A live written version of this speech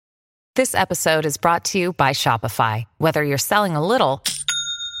This episode is brought to you by Shopify. Whether you're selling a little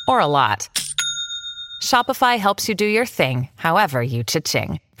or a lot, Shopify helps you do your thing, however you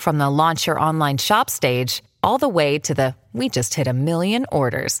cha-ching. From the launch your online shop stage, all the way to the we just hit 1 million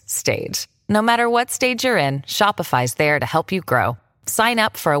orders stage. No matter what stage you're in, Shopify's there to help you grow. Sign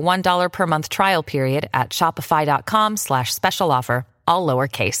up for a $1 per month trial period at shopify.com/special offer, all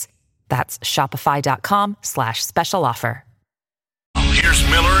lowercase. That's shopify.com/special offer. Here's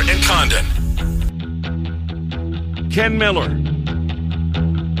Miller and Condon. Ken Miller.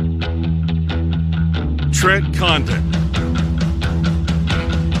 Trent Condon.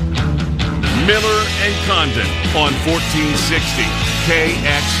 Miller and Condon on 1460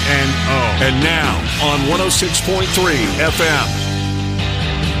 KXNO. And now on 106.3 FM.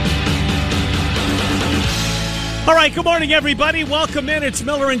 All right, good morning, everybody. Welcome in. It's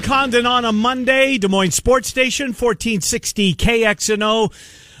Miller and Condon on a Monday. Des Moines Sports Station, 1460 KXNO.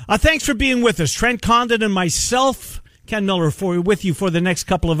 Thanks for being with us. Trent Condon and myself, Ken Miller, with you for the next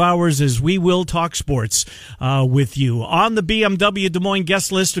couple of hours as we will talk sports with you. On the BMW Des Moines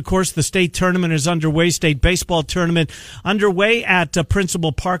guest list, of course, the state tournament is underway, state baseball tournament underway at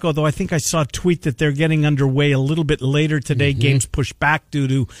Principal Park, although I think I saw a tweet that they're getting underway a little bit later today. Games pushed back due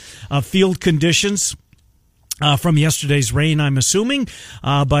to field conditions. From yesterday's rain, I'm assuming.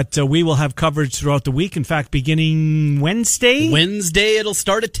 But we will have coverage throughout the week. In fact, beginning Wednesday, it'll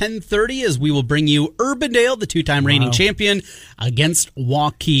start at 10:30 as we will bring you Urbandale, the two-time reigning champion, against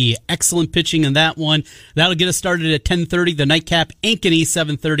Waukee. Excellent pitching in that one. That'll get us started at 10:30. The nightcap, Ankeny,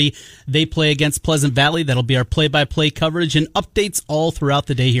 7:30. They play against Pleasant Valley. That'll be our play-by-play coverage and updates all throughout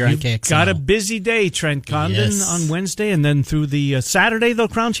the day here on KXNO. Got a busy day, Trent Condon, on Wednesday, and then through the Saturday, they'll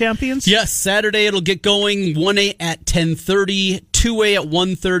crown champions? Yes, Saturday it'll get going. 1A at 10:30, 2A at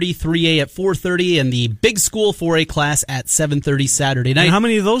 1:30, 3A at 4:30, and the big school 4A class at 7:30 Saturday night. And how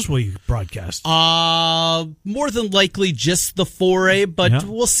many of those will you broadcast? More than likely just the 4A, but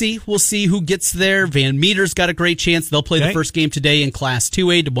we'll see. We'll see who gets there. Van Meter's got a great chance. They'll play the first game today in Class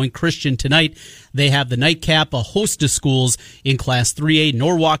 2A. Des Moines Christian tonight. They have the nightcap. A host of schools in Class 3A.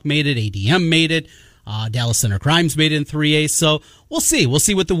 Norwalk made it. ADM made it. Dallas Center Crimes made it in 3A. So we'll see. We'll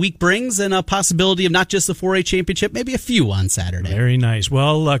see what the week brings and a possibility of not just the 4A championship, maybe a few on Saturday. Very nice.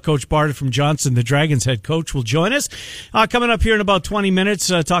 Well, Coach Barta from Johnson, the Dragons head coach, will join us. Coming up here in about 20 minutes,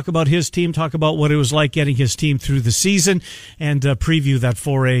 talk about his team, talk about what it was like getting his team through the season, and preview that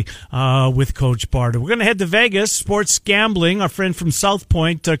 4A with Coach Barta. We're going to head to Vegas, sports gambling. Our friend from South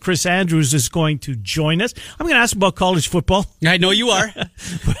Point, Chris Andrews, is going to join us. I'm going to ask about college football. I know you are.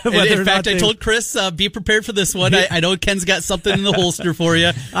 In fact, I told Chris, be prepared for this one. I know Ken's got something in the holster for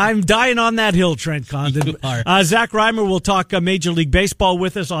you. I'm dying on that hill, Trent Condon. Zach Reimer will talk Major League Baseball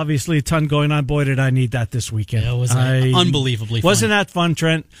with us. Obviously, a ton going on. Boy, did I need that this weekend. It was unbelievably fun. Wasn't that fun,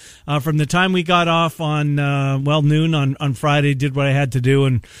 Trent? From the time we got off on, noon on Friday, did what I had to do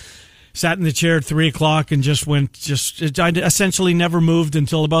and sat in the chair at 3 o'clock and I essentially never moved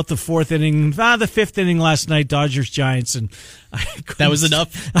until about the fifth inning last night, Dodgers-Giants, and that was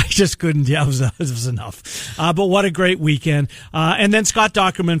enough? I just couldn't. Yeah, it was enough. But what a great weekend. And then Scott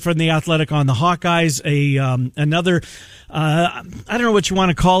Dockerman from The Athletic on the Hawkeyes, another, I don't know what you want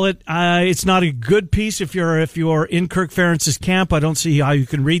to call it. It's not a good piece if you're in Kirk Ferentz's camp. I don't see how you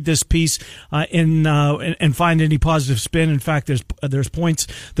can read this piece and find any positive spin. In fact, there's parts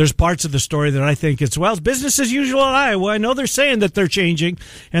of the story that I think it's business as usual in Iowa. I know they're saying that they're changing,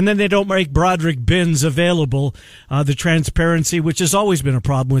 and then they don't make Broderick Bins available. The transparency, which has always been a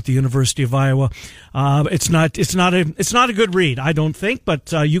problem with the University of Iowa, it's not a good read, I don't think.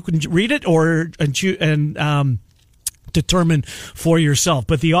 But you can read it and determine for yourself.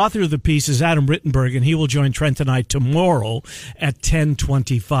 But the author of the piece is Adam Rittenberg, and he will join Trent and I tomorrow at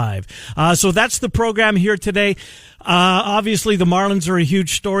 10:25. So that's the program here today. Obviously, the Marlins are a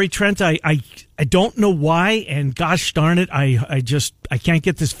huge story, Trent. I don't know why, and gosh darn it, I can't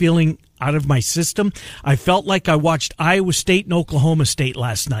get this feeling out of my system. I felt like I watched Iowa State and Oklahoma State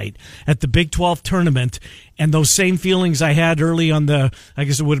last night at the Big 12 tournament, and those same feelings I had early on I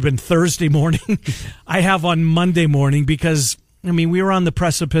guess it would have been Thursday morning, I have on Monday morning, because we were on the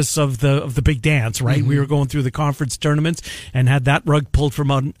precipice of the big dance, right? Mm-hmm. We were going through the conference tournaments and had that rug pulled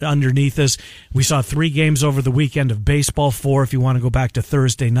from underneath us. We saw 3 games over the weekend of baseball, 4 if you want to go back to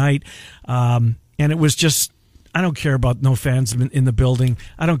Thursday night. And it was just, I don't care about no fans in the building.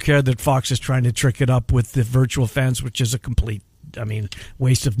 I don't care that Fox is trying to trick it up with the virtual fans, which is a complete,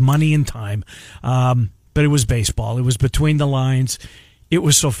 waste of money and time. But it was baseball. It was between the lines. It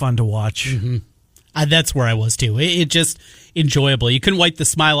was so fun to watch. Mm-hmm. That's where I was too. It just enjoyable. You couldn't wipe the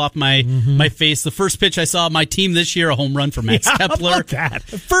smile off my face. The first pitch I saw of my team this year, a home run for Max Kepler. How about that?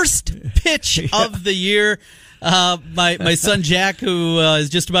 First pitch of the year. My son Jack, who is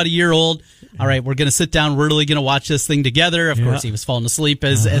just about a year old. All right, we're going to sit down. We're really going to watch this thing together. Of course, he was falling asleep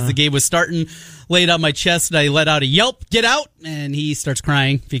as the game was starting. Laid on my chest, and I let out a yelp, "Get out!" And he starts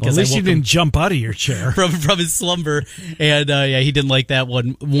crying because at least you didn't jump out of your chair from his slumber. And he didn't like that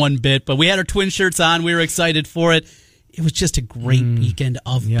one bit. But we had our twin shirts on. We were excited for it. It was just a great weekend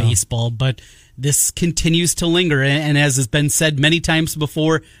of baseball. But this continues to linger, and as has been said many times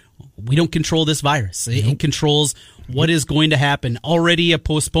before, we don't control this virus. It controls what is going to happen. Already a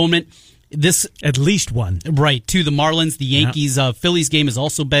postponement. This at least one, right, to the Marlins. The Yankees Phillies game has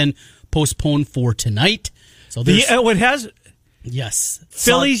also been postponed for tonight. So it has. Yes,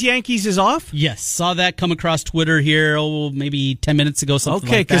 Phillies Yankees is off. Yes, saw that come across Twitter here. Maybe 10 minutes ago. Something like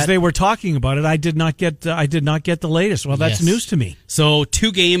that. Okay, because they were talking about it. I did not get the latest. Well, that's news to me. So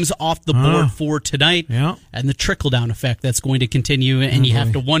 2 games off the board for tonight, and the trickle down effect that's going to continue. And you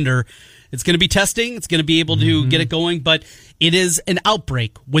have to wonder. It's going to be testing. It's going to be able to get it going, but it is an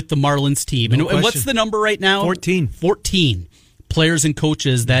outbreak with the Marlins team. And what's the number right now? 14. 14 players and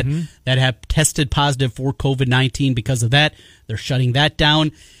coaches that have tested positive for COVID-19 because of that. They're shutting that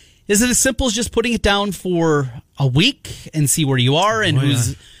down. Is it as simple as just putting it down for a week and see where you are and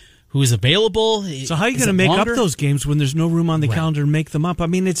who's available? So how are you going to make up those games when there's no room on the calendar to make them up? I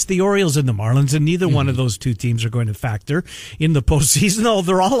mean, it's the Orioles and the Marlins, and neither one of those two teams are going to factor in the postseason. Oh,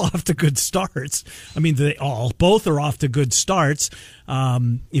 they're all off to good starts. I mean, both are off to good starts,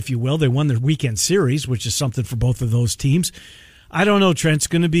 if you will. They won their weekend series, which is something for both of those teams. I don't know, Trent. It's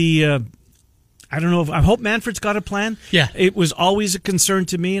going to be... I don't know. I hope Manfred's got a plan. Yeah. It was always a concern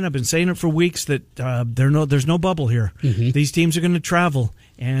to me, and I've been saying it for weeks, that there's no bubble here. These teams are going to travel,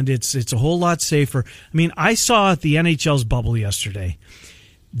 and it's a whole lot safer. I mean, I saw the NHL's bubble yesterday.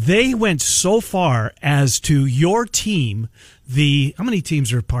 They went so far as to your team, how many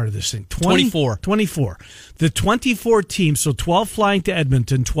teams are part of this thing? 24. 24. The 24 teams, so 12 flying to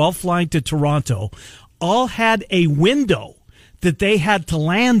Edmonton, 12 flying to Toronto, all had a window that they had to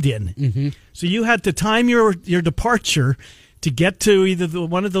land in. So you had to time your departure to get to either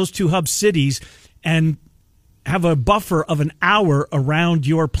one of those two hub cities and have a buffer of an hour around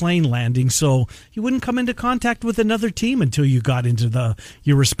your plane landing, so you wouldn't come into contact with another team until you got into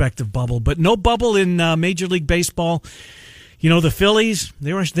your respective bubble. But no bubble in Major League Baseball. You know, the Phillies,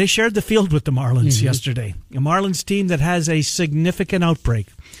 they shared the field with the Marlins yesterday. A Marlins team that has a significant outbreak.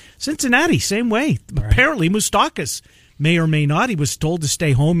 Cincinnati, same way. Right. Apparently, Moustakas may or may not. He was told to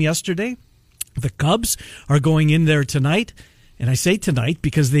stay home yesterday. The Cubs are going in there tonight. And I say tonight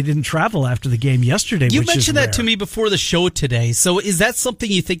because they didn't travel after the game yesterday. You mentioned that to me before the show today. So is that something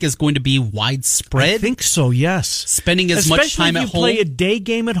you think is going to be widespread? I think so, yes. Spending as much time at home? Especially if you play a day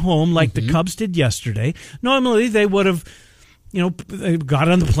game at home like the Cubs did yesterday. Normally they would have, got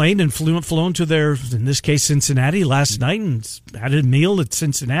on the plane and flown to their, in this case, Cincinnati last night and had a meal at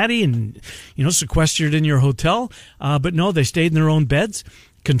Cincinnati and, sequestered in your hotel. But no, they stayed in their own beds.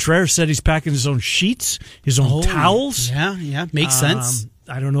 Contreras said he's packing his own sheets, his own towels. Yeah, makes sense.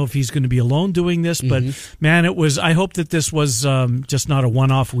 I don't know if he's going to be alone doing this, but man, I hope that this was just not a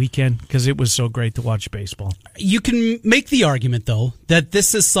one-off weekend because it was so great to watch baseball. You can make the argument, though, that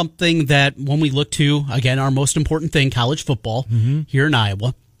this is something that when we look to, again, our most important thing, college football here in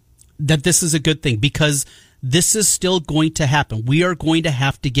Iowa, that this is a good thing because this is still going to happen. We are going to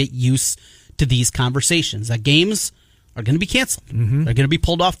have to get used to these conversations. That games are going to be canceled. They're going to be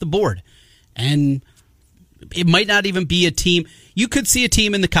pulled off the board. And it might not even be a team. You could see a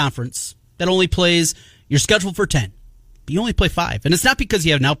team in the conference that only plays, you're scheduled for 10, but you only play 5. And it's not because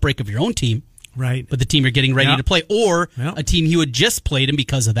you have an outbreak of your own team, right? But the team you're getting ready to play, or a team you had just played, and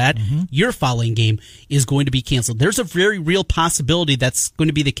because of that, your following game is going to be canceled. There's a very real possibility that's going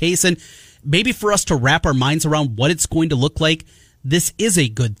to be the case. And maybe for us to wrap our minds around what it's going to look like, this is a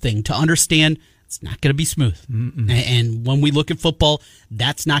good thing to understand. It's not going to be smooth. And when we look at football,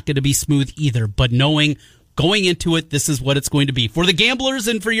 that's not going to be smooth either. But knowing going into it, this is what it's going to be. For the gamblers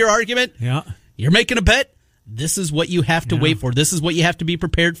and for your argument, you're making a bet, this is what you have to wait for. This is what you have to be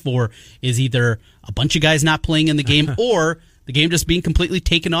prepared for, is either a bunch of guys not playing in the game or the game just being completely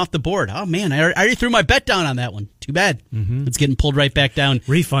taken off the board. Oh, man, I already threw my bet down on that one. Too bad. It's getting pulled right back down.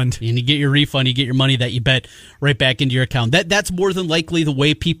 Refund. And you get your refund. You get your money that you bet right back into your account. That's more than likely the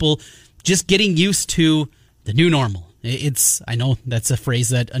way people just getting used to the new normal. I know that's a phrase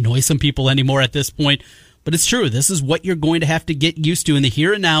that annoys some people anymore at this point, but it's true. This is what you're going to have to get used to in the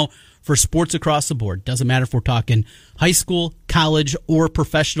here and now for sports across the board. Doesn't matter if we're talking high school, college, or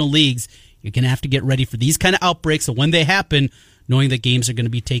professional leagues. You're going to have to get ready for these kind of outbreaks, and when they happen, knowing that games are going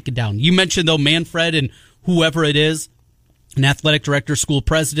to be taken down. You mentioned, though, Manfred and whoever it is, an athletic director, school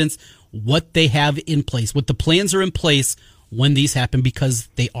presidents, what they have in place, what the plans are in place when these happen, because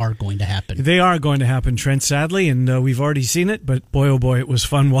they are going to happen. They are going to happen, Trent, sadly, and we've already seen it, but boy, oh boy, it was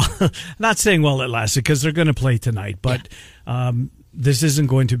fun while, not saying while it lasted, because they're going to play tonight, but this isn't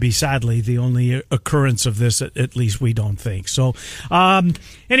going to be, sadly, the only occurrence of this, at least we don't think. So,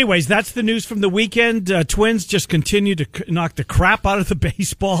 anyways, that's the news from the weekend. Twins just continue to knock the crap out of the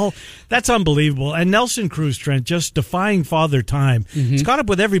baseball. That's unbelievable. And Nelson Cruz, Trent, just defying father time. He's caught up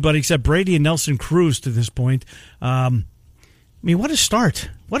with everybody except Brady and Nelson Cruz to this point. I mean, what a start.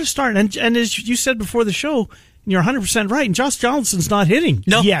 What a start. And as you said before the show, you're 100% right. And Josh Donaldson's not hitting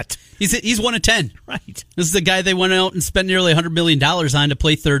yet. He's 1 of 10. Right. This is the guy they went out and spent nearly $100 million on to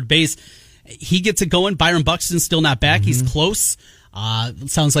play third base. He gets it going. Byron Buxton's still not back. He's close.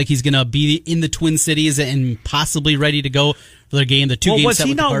 Sounds like he's going to be in the Twin Cities and possibly ready to go for their game. The two games. Was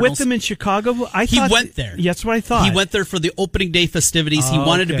he not with them in Chicago? He went there. That's what I thought. He went there for the opening day festivities. He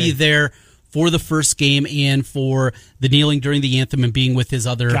wanted to be there for the first game and for the kneeling during the anthem and being with his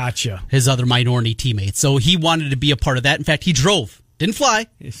other minority teammates. So he wanted to be a part of that. In fact, he drove. Didn't fly.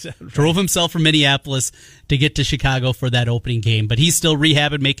 Drove himself from Minneapolis to get to Chicago for that opening game. But he's still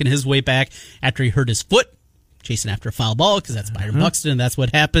rehabbing, making his way back after he hurt his foot, chasing after a foul ball, because that's Byron Buxton, and that's what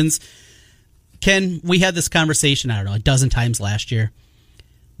happens. Ken, we had this conversation, I don't know, a dozen times last year.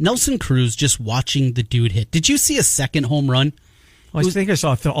 Nelson Cruz, just watching the dude hit. Did you see a second home run? Well, I think I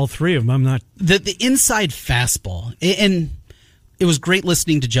saw all three of them. I'm not... The inside fastball, and it was great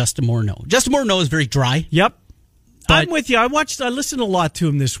listening to Justin Morneau. Justin Morneau is very dry. Yep. I'm with you. I listened a lot to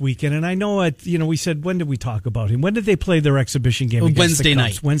him this weekend, and I know we said, when did we talk about him? When did they play their exhibition game against Wednesday the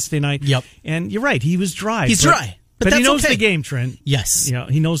Cubs? night. Wednesday night. Yep. And you're right. He was dry. He's dry. But he knows okay. the game, Trent. Yes. Yeah,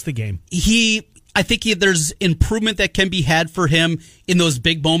 he knows the game. I think there's improvement that can be had for him in those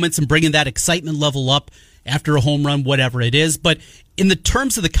big moments and bringing that excitement level up after a home run, whatever it is. But in the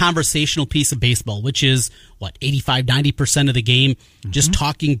terms of the conversational piece of baseball, which is, 85-90% of the game, just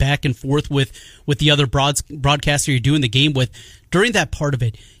talking back and forth with the other broadcaster you're doing the game with, during that part of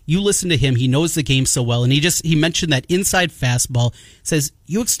it, you listen to him, he knows the game so well, and he mentioned that inside fastball, says,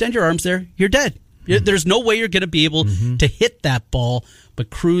 you extend your arms there, you're dead. There's no way you're going to be able to hit that ball,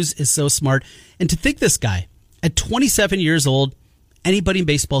 but Cruz is so smart. And to think this guy, at 27 years old, anybody in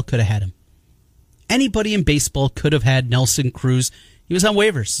baseball could have had him. Anybody in baseball could have had Nelson Cruz. He was on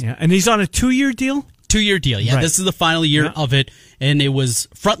waivers. Yeah, and he's on a 2-year deal? 2-year deal, yeah. Right. This is the final year of it, and it was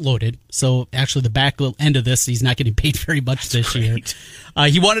front-loaded. So actually the back end of this, he's not getting paid very much this year.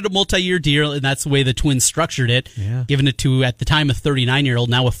 He wanted a multi-year deal, and that's the way the Twins structured it, giving it to, at the time, a 39-year-old,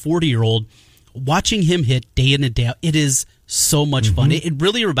 now a 40-year-old. Watching him hit day in and day out, it is so much fun. It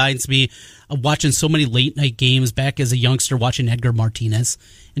really reminds me of watching so many late-night games back as a youngster, watching Edgar Martinez,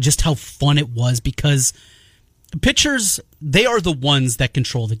 and just how fun it was, because pitchers, they are the ones that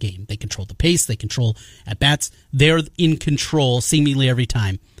control the game. They control the pace, they control at-bats. They're in control seemingly every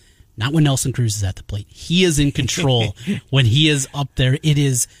time. Not when Nelson Cruz is at the plate. He is in control when he is up there. It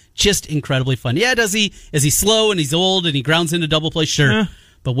is just incredibly fun. Yeah, is he slow and he's old and he grounds into double play? Sure. Yeah.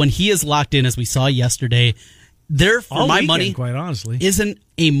 But when he is locked in, as we saw yesterday, for my money, quite honestly, isn't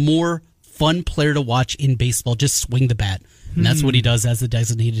a more fun player to watch in baseball. Just swing the bat. And that's what he does as the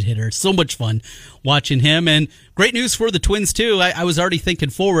designated hitter. So much fun watching him. And great news for the Twins, too. I was already thinking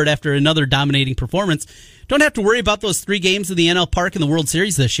forward after another dominating performance. Don't have to worry about those 3 games in the NL Park in the World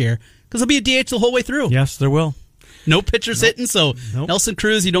Series this year, because there'll be a DH the whole way through. Yes, there will. No pitchers hitting, so Nelson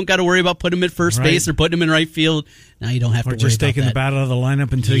Cruz, you don't got to worry about putting him at first base or putting him in right field. Now you don't have to worry about that. Or just taking the bat out of the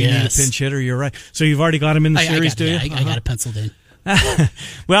lineup until you need a pinch hitter. You're right. So you've already got him in the series, do you? I got it penciled in.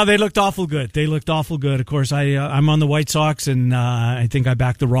 Well, they looked awful good. Of course, I'm on the White Sox, and I think I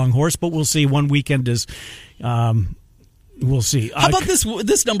backed the wrong horse, but we'll see. One weekend is, we'll see. How about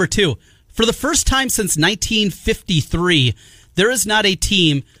this number 2? For the first time since 1953, there is not a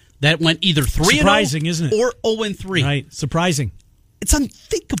team that went either 3-0 isn't it? Or 0-3. Right, surprising. It's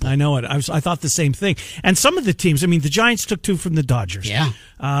unthinkable. I know it. I thought the same thing. And some of the teams, the Giants took 2 from the Dodgers. Yeah.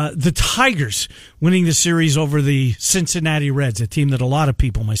 The Tigers winning the series over the Cincinnati Reds, a team that a lot of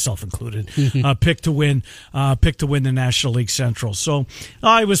people, myself included, picked to win the National League Central. So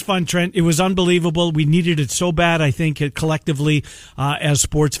it was fun, Trent. It was unbelievable. We needed it so bad, I think, collectively as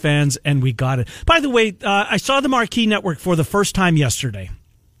sports fans, and we got it. By the way, I saw the Marquee Network for the first time yesterday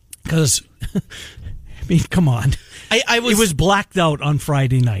because, come on. It was blacked out on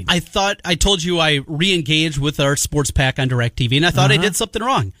Friday night. I told you I re-engaged with our sports pack on DirecTV, and I thought I did something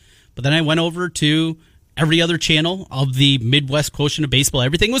wrong. But then I went over to every other channel of the Midwest quotient of baseball.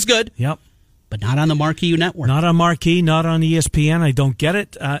 Everything was good. Yep. but not on the Marquee Network. Not on Marquee, not on ESPN. I don't get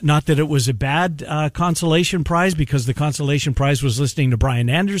it. Not that it was a bad consolation prize, because the consolation prize was listening to Brian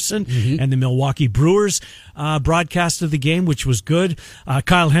Anderson and the Milwaukee Brewers broadcast of the game, which was good.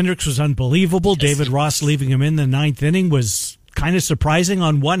 Kyle Hendricks was unbelievable. Yes, David Ross leaving him in the ninth inning was kind of surprising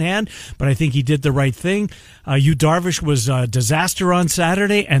on one hand, but I think he did the right thing. Yu Darvish was a disaster on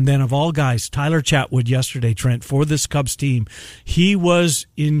Saturday, and then of all guys, Tyler Chatwood yesterday, Trent, for this Cubs team. He was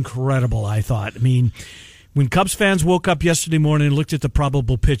incredible, I thought. I mean, when Cubs fans woke up yesterday morning and looked at the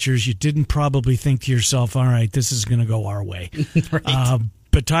probable pitchers, you didn't probably think to yourself, all right, this is going to go our way. Right.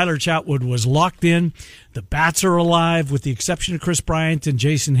 But Tyler Chatwood was locked in. The bats are alive, with the exception of Chris Bryant and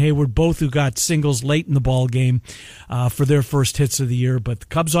Jason Hayward, both who got singles late in the ball game for their first hits of the year. But the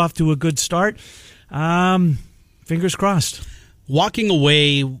Cubs off to a good start. Fingers crossed. Walking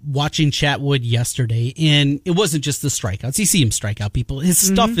away, watching Chatwood yesterday, and it wasn't just the strikeouts. You see him strike out people. His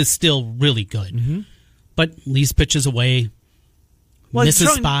stuff is still really good. But leaves pitches away.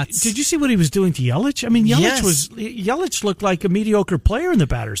 Misses spots. Did you see what he was doing to Yelich? I mean, Yelich looked like a mediocre player in the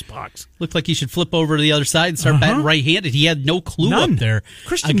batter's box. Looked like he should flip over to the other side and start batting right-handed. He had no clue up there.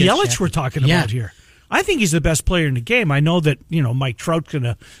 Christian Yelich we're talking about here. I think he's the best player in the game. I know that, Mike Trout's going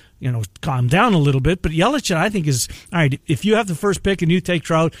to, calm down a little bit, but Yelich, I think, is, all right, if you have the first pick and you take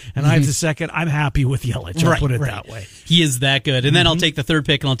Trout and I have the second, I'm happy with Yelich. I'll put it that way. He is that good. And then I'll take the third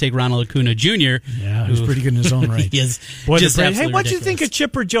pick and I'll take Ronald Acuna Jr. Yeah, who's pretty good in his own right. He is. Boy, just hey, what did you think of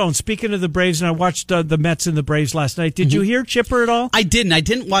Chipper Jones? Speaking of the Braves, and I watched the Mets and the Braves last night. Did you hear Chipper at all? I didn't. I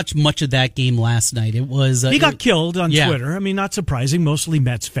didn't watch much of that game last night. It was he got killed on Twitter. I mean, not surprising. Mostly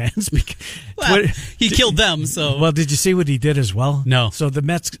Mets fans. He killed them. So well, did you see what he did as well? No. So the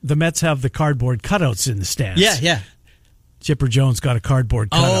Mets have the cardboard cutouts in the stands. Yeah. Chipper Jones got a cardboard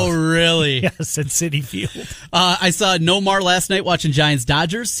cutout. Oh, really? Yes, at Citi Field. I saw Nomar last night watching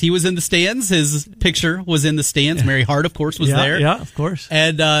Giants-Dodgers. He was in the stands. His picture was in the stands. Mary Hart, of course, was there. Yeah, of course.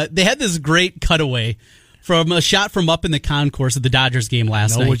 And they had this great cutaway from a shot from up in the concourse of the Dodgers game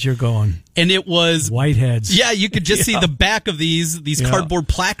last night. I know what you're going. And it was Whiteheads. Yeah, you could just see the back of these cardboard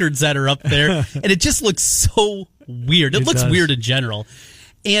placards that are up there. And it just looks so weird. It looks weird in general.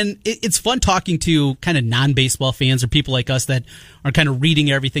 And it's fun talking to kind of non-baseball fans or people like us that are kind of reading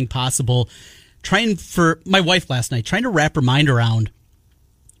everything possible. My wife last night, trying to wrap her mind around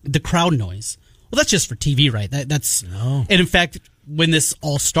the crowd noise. Well, that's just for TV, right? And in fact, when this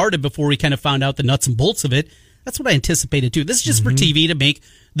all started, before we kind of found out the nuts and bolts of it, that's what I anticipated too. This is just for TV to make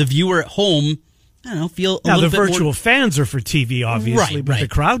the viewer at home, I don't know, feel a little bit more. The virtual fans are for TV, obviously, but the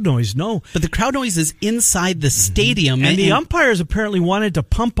crowd noise, no. But the crowd noise is inside the stadium. And the umpires apparently wanted to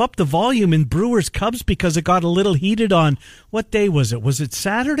pump up the volume in Brewers-Cubs because it got a little heated on, what day was it? Was it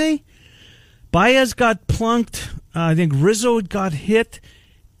Saturday? Baez got plunked. I think Rizzo got hit,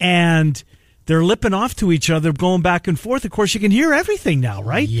 and they're lipping off to each other, going back and forth. Of course, you can hear everything now,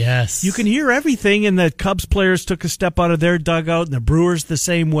 right? Yes. You can hear everything, and the Cubs players took a step out of their dugout, and the Brewers the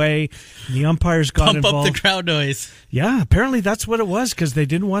same way. And the umpires got involved. Pump up the crowd noise. Yeah, apparently that's what it was, because they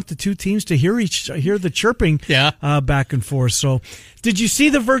didn't want the two teams to hear the chirping back and forth. So, did you see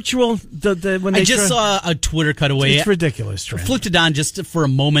the virtual? When I just saw a Twitter cutaway. It's ridiculous, Trent. Flipped it on just for a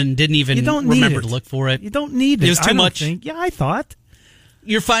moment and didn't even remember to look for it. You don't need it. It was too much. Yeah, I thought.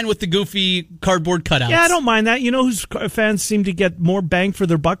 You're fine with the goofy cardboard cutouts. Yeah, I don't mind that. You know whose fans seem to get more bang for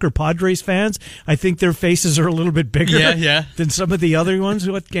their buck are Padres fans. I think their faces are a little bit bigger than some of the other ones.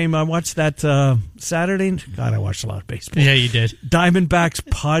 What game? I watched that Saturday. God, I watched a lot of baseball. Yeah, you did. Diamondbacks,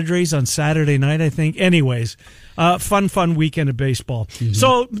 Padres on Saturday night, I think. Anyways, fun weekend of baseball. Mm-hmm.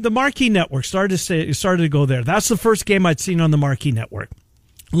 So the Marquee Network started to go there. That's the first game I'd seen on the Marquee Network.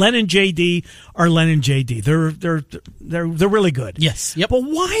 Len and JD are Len and JD. They're really good. Yes. Yep. But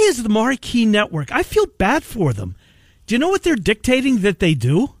why is the Marquee Network? I feel bad for them. Do you know what they're dictating that they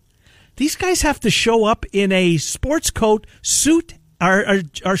do? These guys have to show up in a sports coat, suit,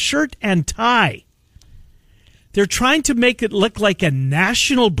 or shirt and tie. They're trying to make it look like a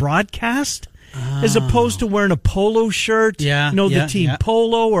national broadcast as opposed to wearing a polo shirt. The team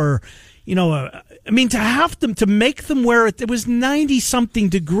polo or to have them, to make them wear it was 90-something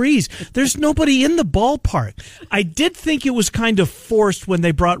degrees. There's nobody in the ballpark. I did think it was kind of forced when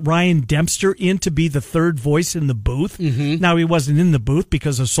they brought Ryan Dempster in to be the third voice in the booth. Mm-hmm. Now, he wasn't in the booth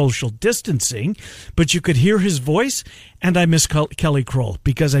because of social distancing, but you could hear his voice, and I miss Kelly Kroll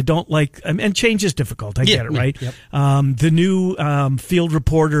because I don't like, and change is difficult. I get it, right? Yep. The new field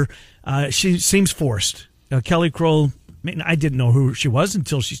reporter, she seems forced. Kelly Kroll, I didn't know who she was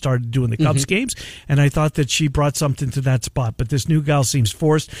until she started doing the Cubs games, and I thought that she brought something to that spot. But this new gal seems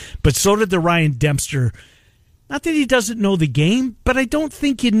forced. But so did the Ryan Dempster. Not that he doesn't know the game, but I don't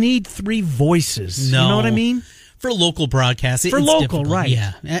think you need three voices. No. You know what I mean? For local broadcast, it's local, difficult. right?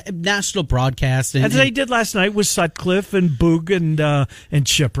 Yeah, national broadcast, as they did last night with Sutcliffe and Boog and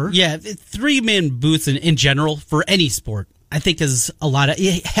Chipper. Yeah, 3-man booths in general for any sport, I think is a lot of.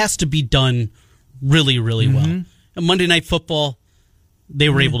 It has to be done really, really well. And Monday Night Football, they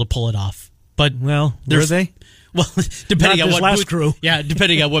were able to pull it off, but were they? Well, depending Not on this what last booth, crew. Yeah,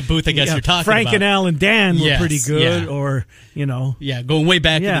 depending on what booth I guess you're talking Frank about. and Al and Dan were Yes, pretty good, yeah. or Yeah, going way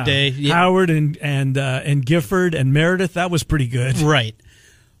back in the day. Yeah. Howard and Gifford and Meredith, that was pretty good. Right.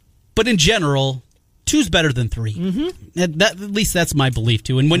 But in general, 2's better than 3. Mm-hmm. At least that's my belief,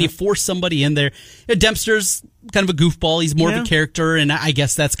 too. And when you force somebody in there, Dempster's kind of a goofball. He's more of a character, and I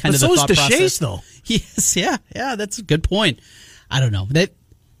guess that's kind of the thought process. So is Deshaies, though. Yes, yeah, that's a good point. I don't know.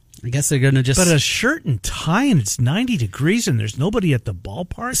 I guess they're going to just... But a shirt and tie, and it's 90 degrees, and there's nobody at the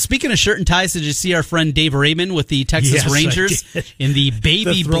ballpark? Speaking of shirt and ties, did you see our friend Dave Raymond with the Texas Rangers in the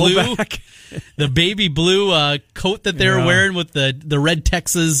baby blue... The baby blue coat that they were wearing with the red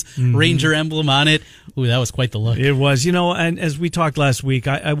Texas Ranger emblem on it. Ooh, that was quite the look. It was. And as we talked last week,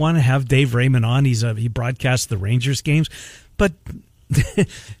 I want to have Dave Raymond on. He broadcasts the Rangers games. But...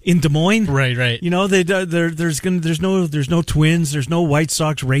 in Des Moines, right. There's no Twins, there's no White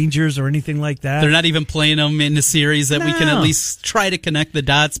Sox, Rangers, or anything like that. They're not even playing them in the series that we can at least try to connect the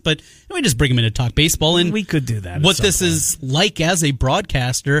dots. But we just bring them in to talk baseball, and we could do that. What this is like as a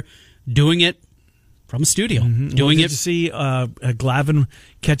broadcaster, doing it from a studio, doing it. Did you see Glavine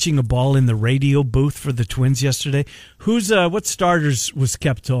catching a ball in the radio booth for the Twins yesterday? What starters was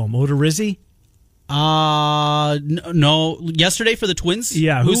kept home? Odorizzi? No. Yesterday for the Twins?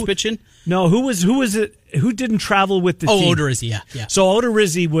 Yeah. Who's pitching? No, who was it? Who didn't travel with the team? Oh, Odorizzi, yeah. So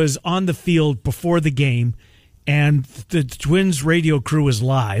Odorizzi was on the field before the game, and the Twins radio crew was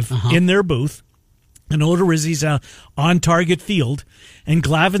live in their booth, and Odorizzi's on target field, and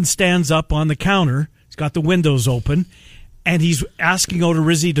Glavine stands up on the counter. He's got the windows open, and he's asking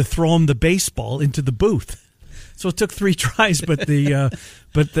Odorizzi to throw him the baseball into the booth. So it took 3 tries, but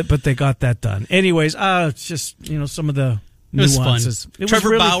but they got that done. Anyways, it's just some of the nuances. It was fun.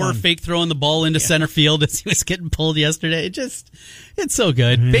 Trevor Bauer fake throwing the ball into center field as he was getting pulled yesterday. It's so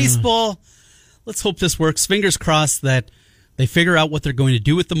good. Yeah. Baseball. Let's hope this works. Fingers crossed that they figure out what they're going to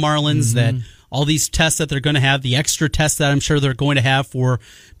do with the Marlins. That all these tests that they're going to have, the extra tests that I'm sure they're going to have for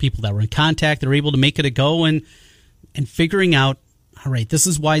people that were in contact, they're able to make it a go and figuring out. All right, this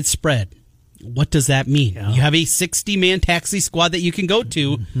is widespread. What does that mean? Yeah. You have a 60-man taxi squad that you can go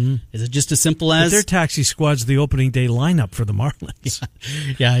to. Is it just as simple as... But their taxi squad's the opening day lineup for the Marlins.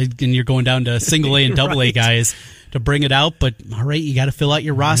 Yeah, and you're going down to single A and double A guys to bring it out. But, all right, you got to fill out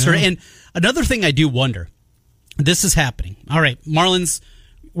your roster. And another thing I do wonder, this is happening. All right, Marlins,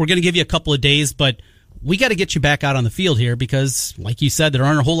 we're going to give you a couple of days, but we got to get you back out on the field here because, like you said, there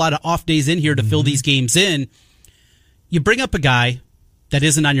aren't a whole lot of off days in here to fill these games in. You bring up a guy that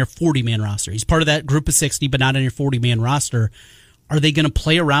isn't on your 40-man roster. He's part of that group of 60, but not on your 40-man roster. Are they going to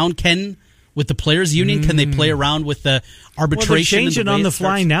play around, Ken, with the players' union? Can they play around with the arbitration? Well, they're changing on the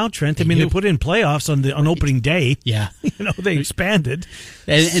fly now, Trent. They put in playoffs on opening day. Yeah. They expanded.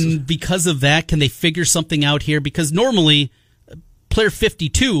 And because of that, can they figure something out here? Because normally, player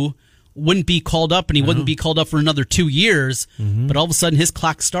 52 wouldn't be called up, and he wouldn't be called up for another 2 years, but all of a sudden his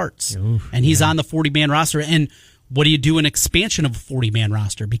clock starts, and he's on the 40-man roster. And what do you do in expansion of a 40-man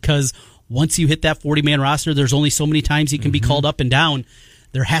roster? Because once you hit that 40-man roster, there's only so many times he can be called up and down.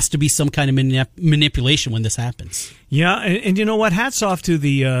 There has to be some kind of manipulation when this happens. Yeah, and you know what? Hats off to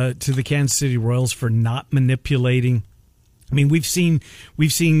the Kansas City Royals for not manipulating. I mean, we've seen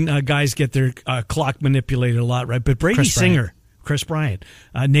guys get their clock manipulated a lot, right? But Brady Singer, Chris Bryant,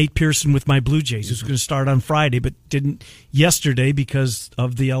 Nate Pearson with my Blue Jays, who's going to start on Friday, but didn't yesterday because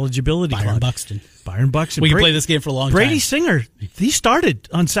of the eligibility. Byron Buxton. We can play this game for a long time. Brady Singer, he started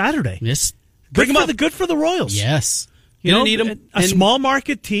on Saturday. Yes, good for the Royals. Yes, need him. A small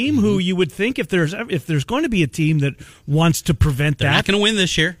market team who you would think if there's going to be a team that wants to prevent they're not going to win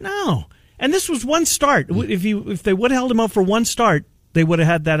this year. No, and this was one start. If they would have held him up for one start, they would have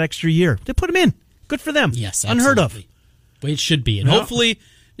had that extra year. They put him in. Good for them. Yes, unheard of. Way it should be. And hopefully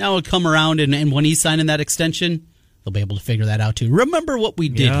now it'll come around, and when he's signing that extension, they'll be able to figure that out too. Remember what we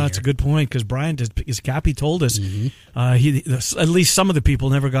did. Yeah, that's a good point because Brian, his cap, he told us at least some of the people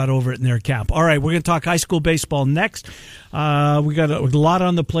never got over it in their cap. All right, we're going to talk high school baseball next. We got a lot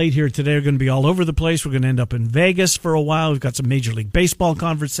on the plate here today. We're going to be all over the place. We're going to end up in Vegas for a while. We've got some Major League Baseball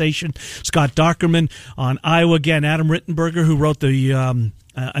conversation. Scott Dockerman on Iowa again. Adam Rittenberger, who wrote the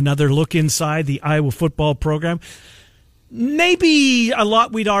another look inside the Iowa football program. Maybe a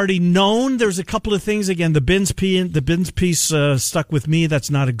lot we'd already known. There's a couple of things. Again, the Bins piece stuck with me. That's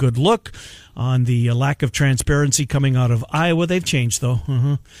not a good look on the lack of transparency coming out of Iowa. They've changed, though.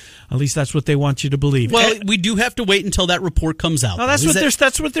 At least that's what they want you to believe. Well, we do have to wait until that report comes out. No, that's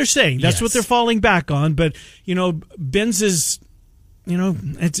what they're saying. That's what they're falling back on. But, Bins is...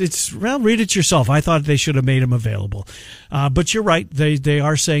 it's read it yourself. I thought they should have made him available. But you're right. They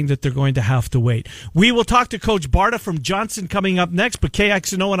are saying that they're going to have to wait. We will talk to Coach Barta from Johnson coming up next, but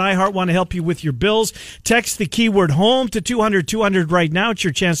KXNO and iHeart want to help you with your bills. Text the keyword home to 200-200 right now. It's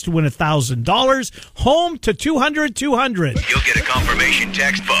your chance to win $1,000. Home to 200-200. You'll get a confirmation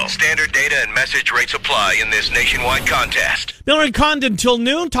text phone. Standard data and message rates apply in this nationwide contest. Miller and Condon till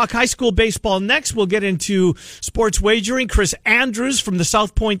noon. Talk high school baseball next. We'll get into sports wagering. Chris Andrews from the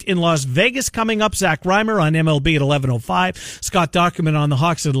South Point in Las Vegas coming up. Zach Reimer on MLB at 11:05. Scott Dockerman on the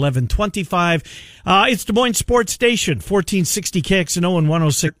Hawks at 11:25. It's Des Moines Sports Station, 1460 KXNO and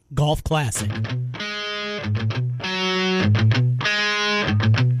 106 Golf Classic.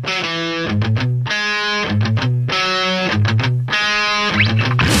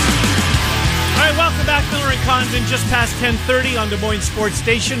 Miller and Condon, just past 10:30 on Des Moines Sports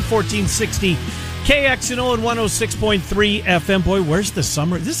Station, 1460 KXNO and 106.3 FM. Boy, where's the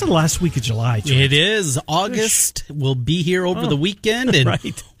summer? This is the last week of July. It is. August will be here over the weekend, and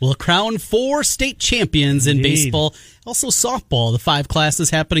we'll crown 4 state champions in baseball. Also softball, the 5 classes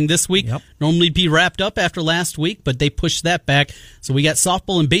happening this week. Normally be wrapped up after last week, but they pushed that back. So we got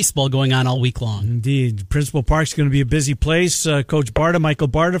softball and baseball going on all week long. Indeed. Principal Park's going to be a busy place. Coach Barta, Michael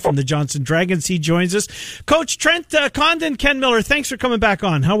Barta from the Johnson Dragons, he joins us. Coach Trent Condon, Ken Miller, thanks for coming back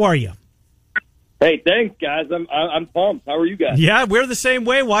on. How are you? Hey, thanks, guys. I'm pumped. How are you guys? Yeah, we're the same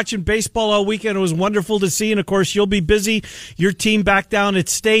way. Watching baseball all weekend. It was wonderful to see. And, of course, you'll be busy. Your team back down at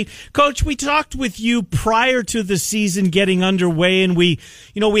State. Coach, we talked with you prior to the season getting underway, and we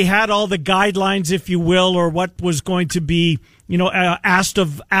had all the guidelines, if you will, or what was going to be, asked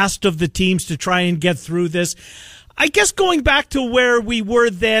of the teams to try and get through this. I guess going back to where we were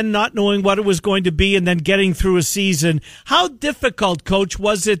then, not knowing what it was going to be and then getting through a season, how difficult, Coach,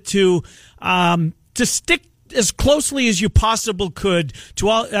 was it to stick as closely as you possibly could to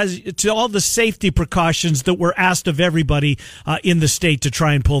all the safety precautions that were asked of everybody in the state to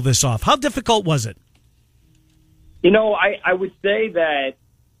try and pull this off? How difficult was it? I would say that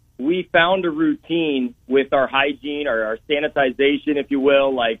we found a routine with our hygiene, or our sanitization, if you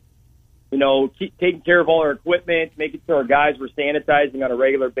will, taking care of all our equipment, making sure our guys were sanitizing on a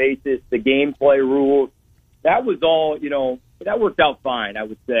regular basis, the gameplay rules. That was all, that worked out fine, I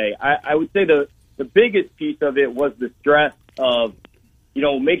would say. I would say the biggest piece of it was the stress of,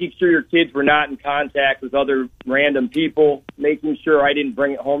 making sure your kids were not in contact with other random people, making sure I didn't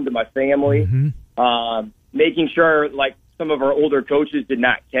bring it home to my family, making sure, some of our older coaches did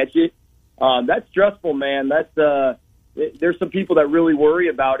not catch it. That's stressful, man. That's there's some people that really worry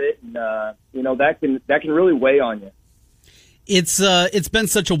about it, and that can really weigh on you. It's been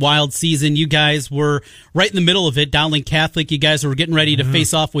such a wild season. You guys were right in the middle of it. Dowling Catholic, you guys were getting ready to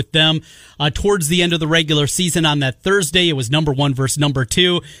face off with them towards the end of the regular season on that Thursday. It was number 1 versus number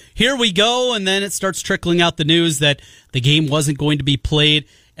 2. Here we go, and then it starts trickling out the news that the game wasn't going to be played.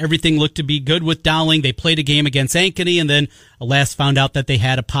 Everything looked to be good with Dowling. They played a game against Ankeny, and then alas found out that they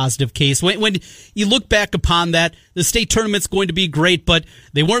had a positive case. When you look back upon that, the state tournament's going to be great, but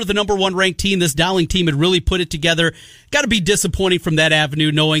they weren't the number 1 ranked team. This Dowling team had really put it together. Got to be disappointing from that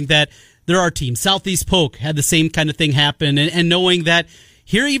avenue, knowing that there are teams. Southeast Polk had the same kind of thing happen, and knowing that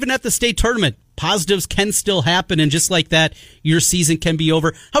here, even at the state tournament, positives can still happen, and just like that, your season can be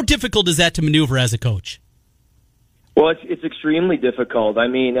over. How difficult is that to maneuver as a coach? Well, it's extremely difficult. I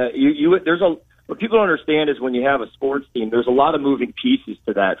mean, what people don't understand is when you have a sports team, there's a lot of moving pieces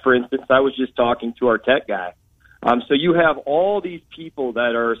to that. For instance, I was just talking to our tech guy. So you have all these people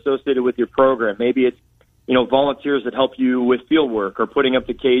that are associated with your program. Maybe it's, volunteers that help you with field work or putting up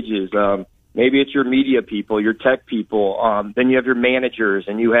the cages. Maybe it's your media people, your tech people. Then you have your managers,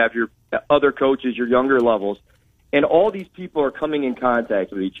 and you have your other coaches, your younger levels. And all these people are coming in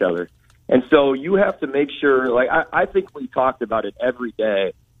contact with each other. And so you have to make sure, I think we talked about it every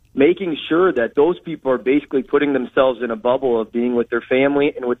day, making sure that those people are basically putting themselves in a bubble of being with their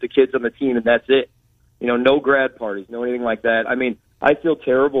family and with the kids on the team, and that's it. No grad parties, no anything like that. I mean, I feel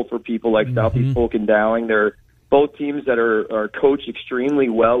terrible for people like Southeast Polk and Dowling. They're both teams that are coached extremely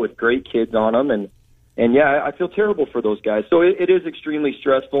well with great kids on them, and yeah, I feel terrible for those guys. So it is extremely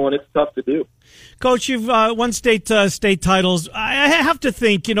stressful, and it's tough to do. Coach, you've won state titles. I have to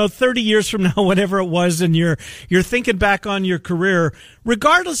think, 30 years from now, whatever it was, and you're thinking back on your career,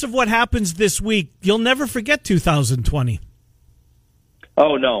 regardless of what happens this week, you'll never forget 2020.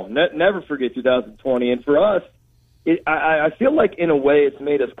 Oh, no, never forget 2020. And for us, I feel like in a way it's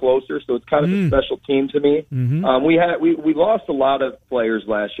made us closer, so it's kind of a special team to me. Mm-hmm. We lost a lot of players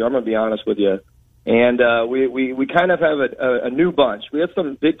last year, I'm going to be honest with you. And we kind of have a new bunch. We have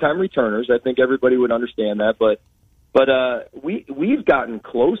some big-time returners. I think everybody would understand that. But we've gotten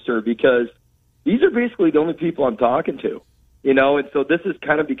closer because these are basically the only people I'm talking to, and so this has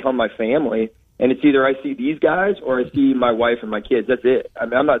kind of become my family. And it's either I see these guys or I see my wife and my kids. That's it. I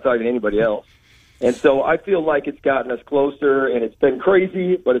mean, I'm not talking to anybody else. And so I feel like it's gotten us closer, and it's been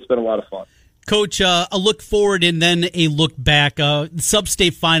crazy, but it's been a lot of fun. Coach, a look forward and then a look back.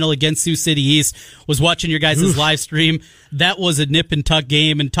 Sub-state final against Sioux City East. Was watching your guys' live stream. That was a nip and tuck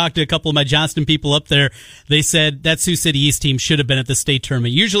game, and talked to a couple of my Johnston people up there. They said that Sioux City East team should have been at the state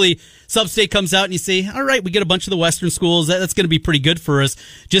tournament. Usually, Sub-state comes out and you say, all right, we get a bunch of the Western schools. That's going to be pretty good for us.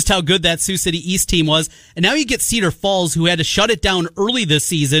 Just how good that Sioux City East team was. And now you get Cedar Falls, who had to shut it down early this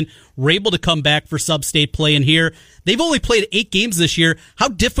season, were able to come back for Sub-state play in here. They've only played 8 games this year. How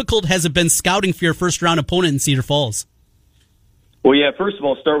difficult has it been scouting for your first-round opponent in Cedar Falls? Well, yeah, first of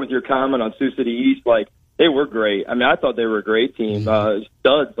all, start with your comment on Sioux City East. They were great. I mean, I thought they were a great team.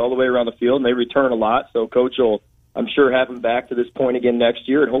 Studs all the way around the field, and they return a lot. So Coach will, I'm sure, have them back to this point again next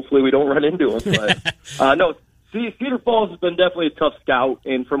year, and hopefully we don't run into them. But, no, Cedar Falls has been definitely a tough scout,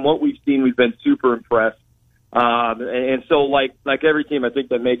 and from what we've seen, we've been super impressed. And so, like every team, I think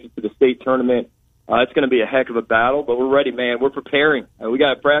that makes it to the state tournament, it's going to be a heck of a battle, but we're ready, man. We're preparing. We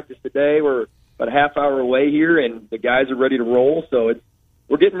got practice today. We're about a half hour away here, and the guys are ready to roll. So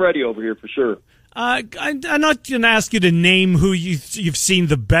we're getting ready over here for sure. I'm not going to ask you to name who you've seen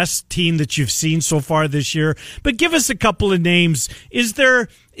the best team that you've seen so far this year, but give us a couple of names. Is there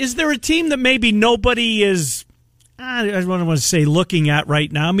a team that maybe nobody is, I don't want to say looking at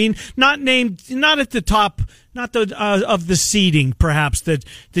right now? I mean, not named, not at the top, not of the seeding, perhaps, that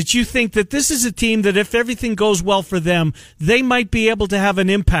you think that this is a team that if everything goes well for them, they might be able to have an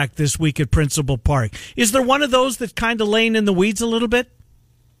impact this week at Principal Park. Is there one of those that's kind of laying in the weeds a little bit?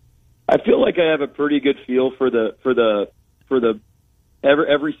 I feel like I have a pretty good feel for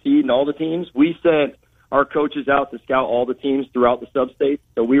every seed and all the teams. We sent our coaches out to scout all the teams throughout the sub-states.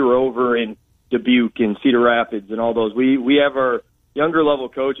 So we were over in Dubuque and Cedar Rapids and all those. We have our younger level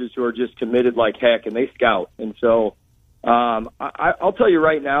coaches who are just committed like heck, and they scout. And so I'll tell you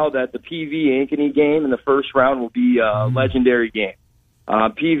right now that the PV Ankeny game in the first round will be a legendary game.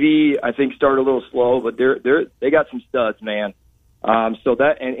 PV, I think, started a little slow, but they got some studs, man. So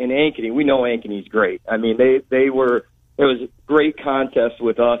that and Ankeny, we know Ankeny's great. I mean, there was a great contest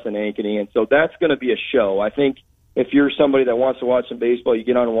with us in Ankeny, and so that's going to be a show. I think if you're somebody that wants to watch some baseball, you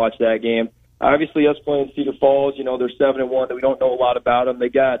get on and watch that game. Obviously, us playing Cedar Falls, they're 7-1. That we don't know a lot about them. They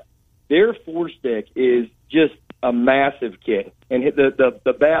got their 4-stick is just a massive kid, and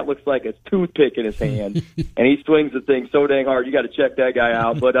the bat looks like a toothpick in his hand, and he swings the thing so dang hard. You got to check that guy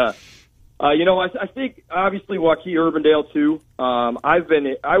out. But I think obviously Waukee Urbandale too.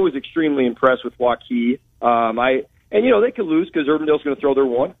 I was extremely impressed with Waukee. They could lose because Urbandale's going to throw their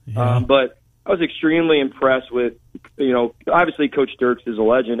one. Yeah. But I was extremely impressed with, obviously Coach Dirks is a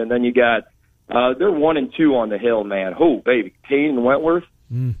legend, and then you got they're 1-2 on the hill, man. Oh baby, Payne and Wentworth.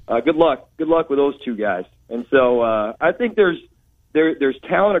 Good luck with those two guys. And so I think there's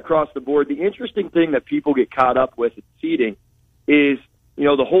talent across the board. The interesting thing that people get caught up with at seeding is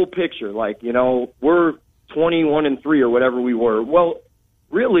the whole picture. We're 21-3 or whatever we were. Well,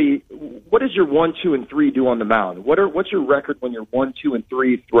 really, what does your 1, 2, and 3 do on the mound? What's your record when you're 1, 2, and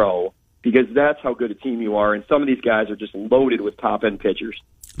 3 throw? Because that's how good a team you are. And some of these guys are just loaded with top-end pitchers.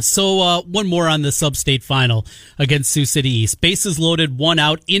 So one more on the sub-state final against Sioux City East. Bases loaded, 1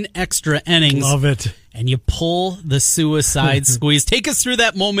 out in extra innings. Love it. And you pull the suicide squeeze. Take us through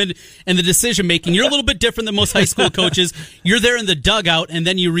that moment and the decision-making. You're a little bit different than most high school coaches. You're there in the dugout, and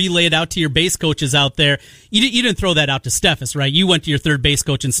then you relay it out to your base coaches out there. You didn't throw that out to Steffes, right? You went to your third base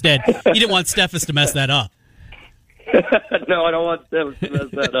coach instead. You didn't want Steffes to mess that up. No, I don't want Steffes to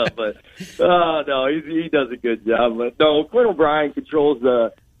mess that up. But no, he does a good job. But no, Quinn O'Brien controls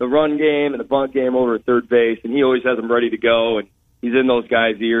the run game and the bunt game over at third base, and he always has them ready to go, and he's in those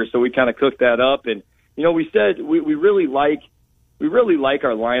guys' ears. So we kind of cooked that up, and we said we really like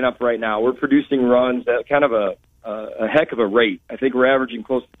our lineup right now. We're producing runs at kind of a heck of a rate. I think we're averaging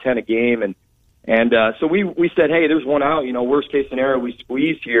close to 10 a game, and so we said, hey, there's 1 out. Worst case scenario, we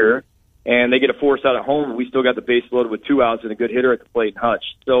squeeze here. and they get a force out at home, and we still got the base loaded with 2 outs and a good hitter at the plate and Hutch.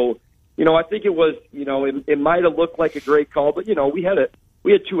 So, I think it was, it might have looked like a great call, but, we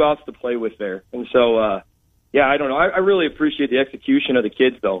had 2 outs to play with there. And so, I don't know. I really appreciate the execution of the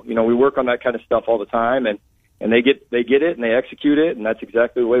kids, though. We work on that kind of stuff all the time, and they get it and they execute it, and that's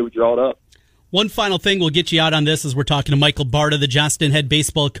exactly the way we draw it up. One final thing we'll get you out on this as we're talking to Michael Barta, the Johnston head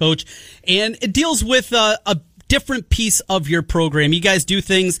baseball coach, and it deals with a different piece of your program. You guys do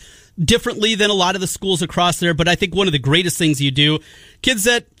things differently than a lot of the schools across there, but I think one of the greatest things you do, kids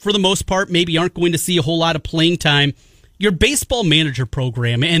that for the most part maybe aren't going to see a whole lot of playing time, your baseball manager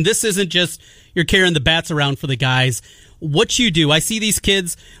program, and this isn't just you're carrying the bats around for the guys. What you do, I see these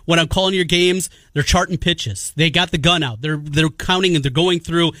kids when I'm calling your games, they're charting pitches. They got the gun out. They're counting and they're going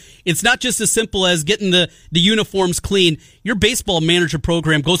through. It's not just as simple as getting the uniforms clean. Your baseball manager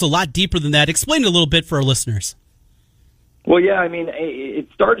program goes a lot deeper than that. Explain it a little bit for our listeners. Well, yeah, it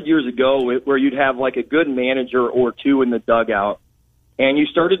started years ago where you'd have like a good manager or two in the dugout, and you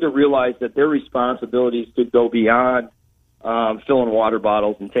started to realize that their responsibilities could go beyond filling water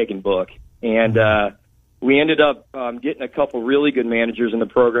bottles and taking book. And we ended up getting a couple really good managers in the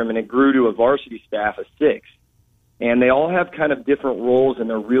program, and it grew to a varsity staff of 6. And they all have kind of different roles, and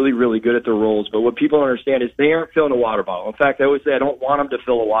they're really, really good at their roles. But what people don't understand is they aren't filling a water bottle. In fact, I always say I don't want them to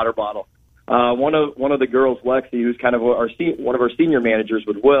fill a water bottle. One of the girls, Lexi, who's kind of one of our senior managers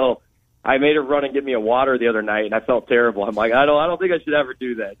with Will, I made her run and get me a water the other night, and I felt terrible. I'm like, I don't think I should ever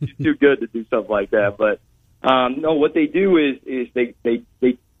do that. She's too good to do stuff like that. But no, what they do is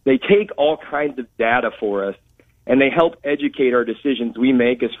they take all kinds of data for us, and they help educate our decisions we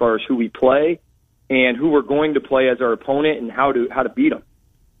make as far as who we play and who we're going to play as our opponent and how to beat them.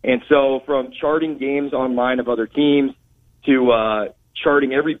 And so from charting games online of other teams to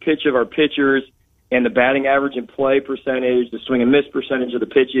charting every pitch of our pitchers and the batting average and play percentage, the swing and miss percentage of the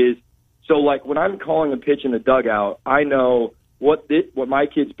pitches. So, like, when I'm calling a pitch in the dugout, I know what my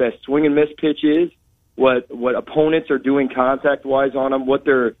kid's best swing and miss pitch is, what opponents are doing contact-wise on them, what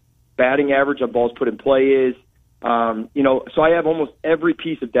their batting average on balls put in play is. So I have almost every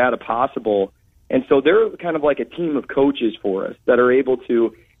piece of data possible. And so they're kind of like a team of coaches for us that are able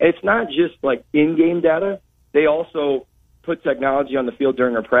to – and it's not just, like, in-game data. They also put technology on the field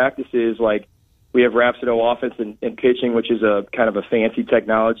during our practices, like we have Rhapsody offense and pitching, which is a kind of a fancy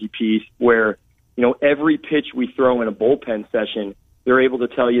technology piece where, every pitch we throw in a bullpen session, they're able to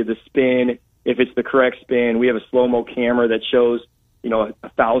tell you the spin, if it's the correct spin. We have a slow-mo camera that shows,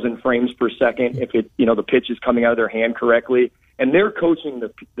 1,000 frames per second if it, the pitch is coming out of their hand correctly, and they're coaching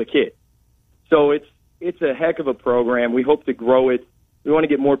the kid. So it's a heck of a program. We hope to grow it. We want to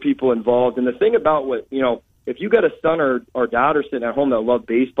get more people involved. And the thing about if you got a son or daughter sitting at home that love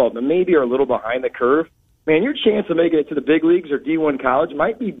baseball but maybe are a little behind the curve, man, your chance of making it to the big leagues or D1 college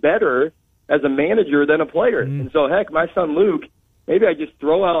might be better as a manager than a player. Mm-hmm. And so, heck, my son Luke, maybe I just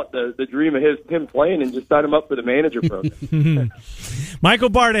throw out the dream of him playing and just sign him up for the manager program. Michael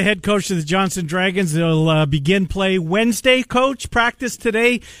Barta, head coach of the Johnston Dragons. They'll begin play Wednesday, Coach. Practice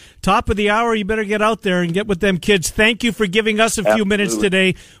today. Top of the hour. You better get out there and get with them kids. Thank you for giving us a few minutes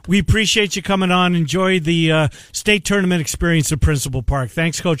today. We appreciate you coming on. Enjoy the state tournament experience at Principal Park.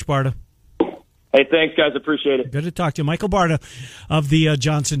 Thanks, Coach Barta. Hey, thanks, guys. Appreciate it. Good to talk to you. Michael Barta of the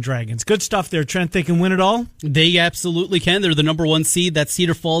Johnston Dragons. Good stuff there, Trent. They can win it all? They absolutely can. They're the number 1 seed. That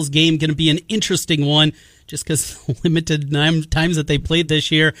Cedar Falls game going to be an interesting one just because limited times that they played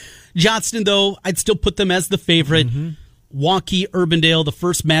this year. Johnston, though, I'd still put them as the favorite. Mm-hmm. Wonky, Urbandale, the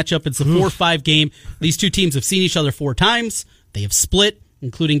first matchup. It's a 4-5 game. These two teams have seen each other 4 times. They have split,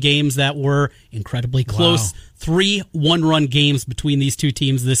 including games that were incredibly close. Wow. 3 one-run games between these two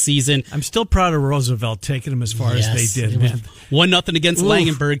teams this season. I'm still proud of Roosevelt taking them as far as they did, man. 1-0 against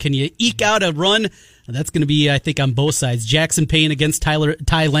Langenberg. Can you eke out a run? That's going to be, I think, on both sides. Jackson Payne against Ty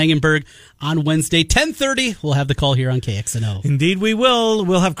Langenberg on Wednesday, 10:30. We'll have the call here on KXNO. Indeed we will.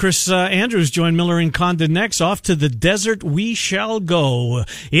 We'll have Chris Andrews join Miller and Condon next. Off to the desert we shall go.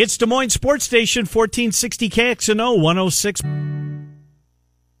 It's Des Moines Sports Station, 1460 KXNO, 106.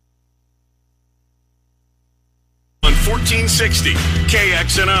 1460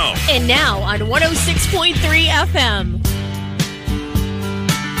 KXNO. And now on 106.3 FM.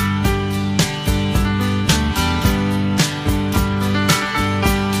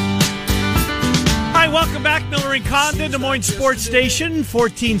 Hi, welcome back. Miller and Condon, Des Moines Sports Station,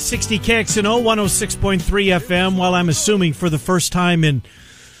 1460 KXNO, 106.3 FM. While I'm assuming for the first time in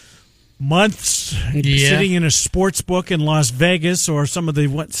months sitting in a sports book in Las Vegas, or some of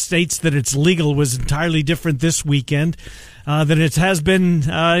the states that it's legal, was entirely different this weekend than it has been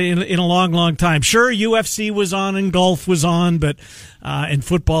in a long, long time. Sure, UFC was on and golf was on, but and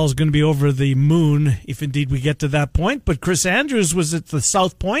football is going to be over the moon if indeed we get to that point. But Chris Andrews was at the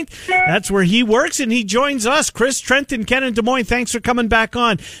South Point. That's where he works, and he joins us. Chris, Trenton, Ken, and Des Moines, thanks for coming back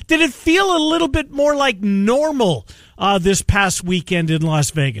on. Did it feel a little bit more like normal this past weekend in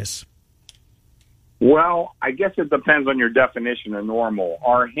Las Vegas? Well, I guess it depends on your definition of normal.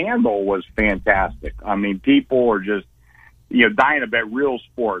 Our handle was fantastic. I mean, people are just, dying to bet real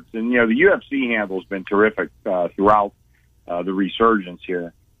sports. And, the UFC handle's been terrific throughout the resurgence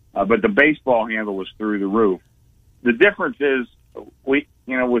here. But the baseball handle was through the roof. The difference is,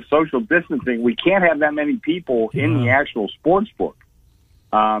 with social distancing, we can't have that many people in the actual sports book.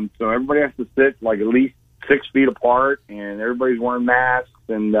 So everybody has to sit like at least 6 feet apart, and everybody's wearing masks.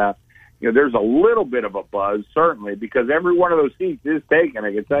 And, there's a little bit of a buzz, certainly, because every one of those seats is taken,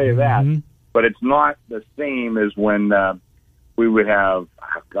 I can tell you that. But it's not the same as when we would have,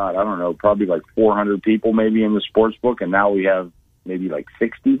 I don't know, probably like 400 people maybe in the sports book, and now we have maybe like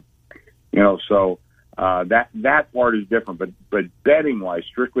 60. So that part is different. But betting-wise,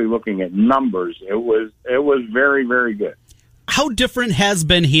 strictly looking at numbers, it was very, very good. How different has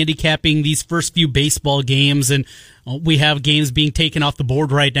been handicapping these first few baseball games? And we have games being taken off the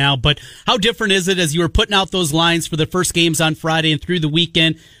board right now, but how different is it as you were putting out those lines for the first games on Friday and through the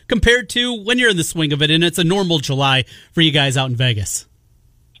weekend compared to when you're in the swing of it and it's a normal July for you guys out in Vegas?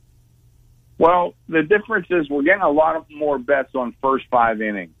 Well, the difference is we're getting a lot of more bets on first 5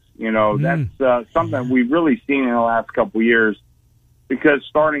 innings. That's something we've really seen in the last couple of years. Because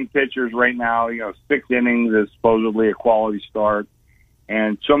starting pitchers right now, 6 innings is supposedly a quality start.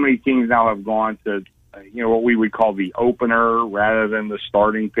 And so many teams now have gone to, what we would call the opener rather than the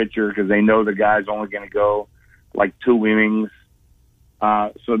starting pitcher, because they know the guy's only going to go like 2 innings.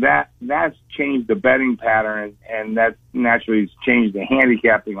 So that's changed the betting pattern, and that naturally has changed the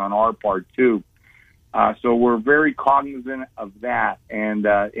handicapping on our part too. So we're very cognizant of that, and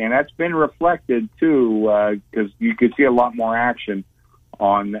that's been reflected too, because you could see a lot more action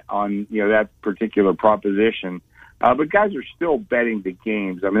on that particular proposition. But guys are still betting the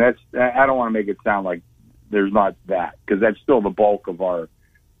games. I mean, I don't want to make it sound like there's not that, because that's still the bulk of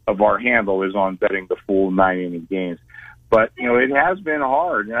our handle is on betting the full 9-inning games. But it has been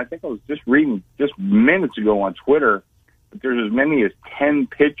hard, and I think I was just reading just minutes ago on Twitter that there's as many as 10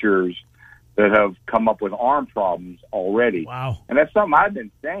 pitchers that have come up with arm problems already. Wow. And that's something I've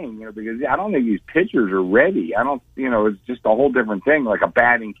been saying, because I don't think these pitchers are ready. I don't, it's just a whole different thing, like a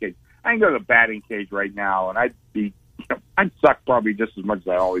batting cage. I can go to the batting cage right now, and I'd suck probably just as much as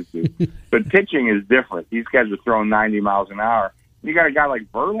I always do. But pitching is different. These guys are throwing 90 miles an hour. You got a guy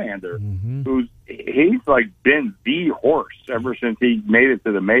like Verlander, he's like been the horse ever since he made it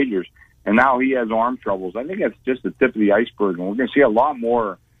to the majors, and now he has arm troubles. I think that's just the tip of the iceberg, and we're going to see a lot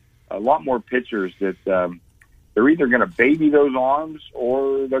more pitchers that they're either going to baby those arms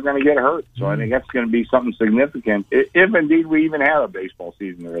or they're going to get hurt. So I think that's going to be something significant, if indeed we even have a baseball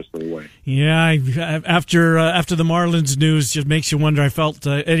season the rest of the way. Yeah, after the Marlins news, just makes you wonder. I felt,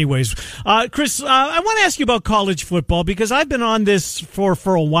 anyways. Chris, I want to ask you about college football, because I've been on this for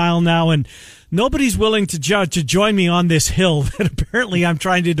a while now, and nobody's willing to join me on this hill that apparently I'm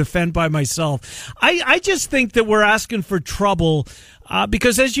trying to defend by myself. I just think that we're asking for trouble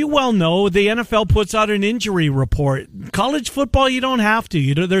because, as you well know, the NFL puts out an injury report. College football, you don't have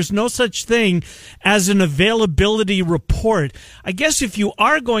to. There's no such thing as an availability report. I guess if you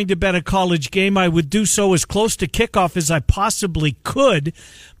are going to bet a college game, I would do so as close to kickoff as I possibly could.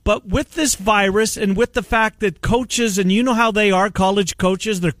 But with this virus and with the fact that coaches, and you know how they are, college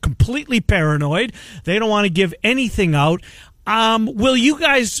coaches, they're completely paranoid. They don't want to give anything out. Will you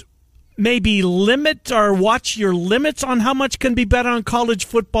guys maybe limit or watch your limits on how much can be bet on college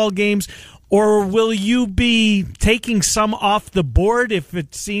football games? Or will you be taking some off the board if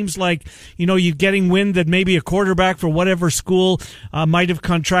it seems like, you're getting wind that maybe a quarterback for whatever school might have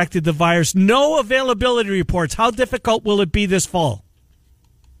contracted the virus? No availability reports. How difficult will it be this fall?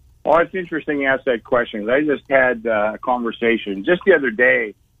 Well, it's interesting you ask that question. I just had a conversation just the other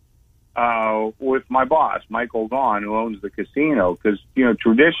day with my boss, Michael Gahn, who owns the casino, because,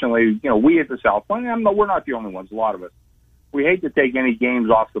 traditionally, we at the South Point, we're not the only ones, a lot of us, we hate to take any games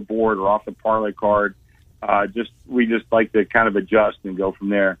off the board or off the parlay card. We just like to kind of adjust and go from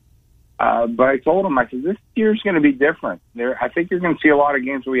there. But I told him, I said, this year's going to be different. I think you're going to see a lot of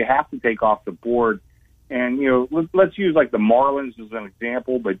games where you have to take off the board. And, let's use like the Marlins as an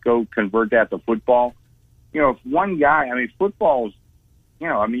example, but go convert that to football. If one guy, football's,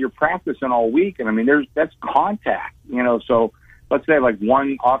 I mean, you're practicing all week, and I mean, that's contact, so let's say like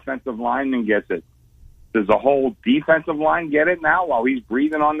one offensive lineman gets it. Does the whole defensive line get it now while he's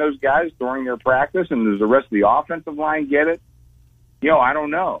breathing on those guys during their practice? And does the rest of the offensive line get it? I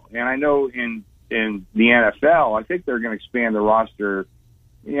don't know. And I know in the NFL, I think they're going to expand the roster.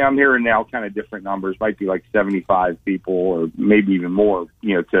 I'm hearing now kind of different numbers, might be like 75 people or maybe even more,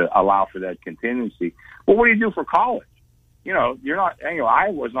 to allow for that contingency. Well, what do you do for college? You're not,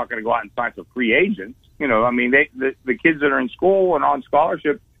 Iowa's not going to go out and sign some free agents. I mean, the kids that are in school and on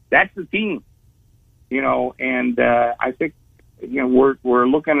scholarship, that's the team. And I think, we're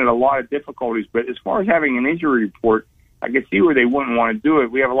looking at a lot of difficulties. But as far as having an injury report, I can see where they wouldn't want to do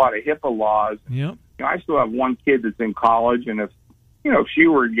it. We have a lot of HIPAA laws. Yep. I still have one kid that's in college, and if she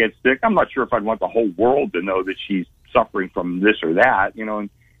were to get sick, I'm not sure if I'd want the whole world to know that she's suffering from this or that. And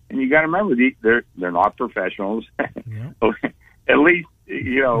you got to remember, they're not professionals. Yep. At least,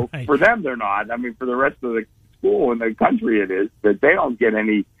 right. For them, they're not. I mean, for the rest of the school and the country, it is. But they don't get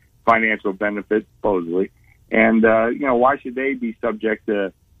any financial benefits, supposedly. And, why should they be subject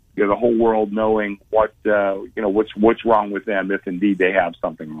to the whole world knowing what's wrong with them if indeed they have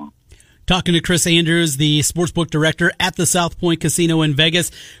something wrong? Talking to Chris Andrews, the sportsbook director at the South Point Casino in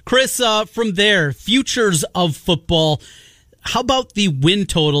Vegas. Chris, from there, futures of football, how about the win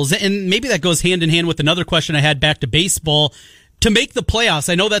totals? And maybe that goes hand in hand with another question I had back to baseball. To make the playoffs,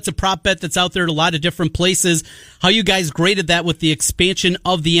 I know that's a prop bet that's out there at a lot of different places. How you guys graded that with the expansion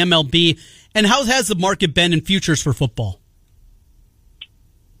of the MLB, and how has the market been in futures for football?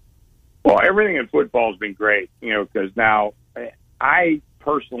 Well, everything in football has been great, because now I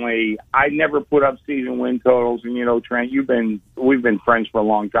never put up season win totals, and Trent, we've been friends for a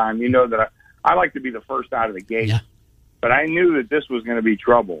long time. You know that I like to be the first out of the gate. Yeah. But I knew that this was going to be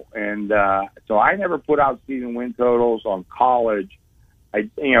trouble, and so I never put out season win totals on college. I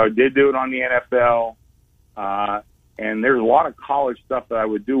did do it on the NFL, and there's a lot of college stuff that I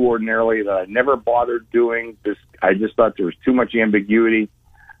would do ordinarily that I never bothered doing. I just thought there was too much ambiguity.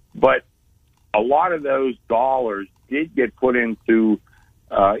 But a lot of those dollars did get put into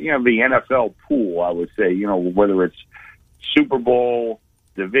the NFL pool, I would say. Whether it's Super Bowl,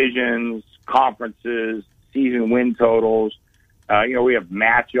 divisions, conferences, season win totals. We have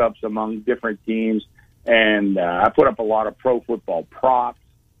matchups among different teams. And I put up a lot of pro football props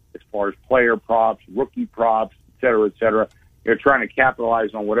as far as player props, rookie props, et cetera, trying to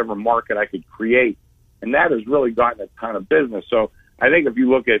capitalize on whatever market I could create. And that has really gotten a ton of business. So I think if you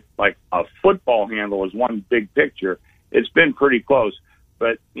look at like a football handle as one big picture, it's been pretty close.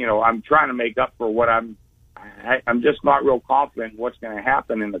 But, I'm trying to make up for what I'm just not real confident what's going to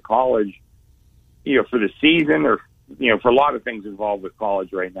happen in the college for the season or, for a lot of things involved with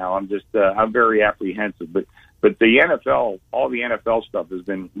college right now. I'm just, I'm very apprehensive. But the NFL, all the NFL stuff has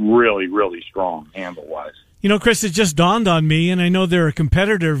been really, really strong handle-wise. Chris, it just dawned on me, and I know they're a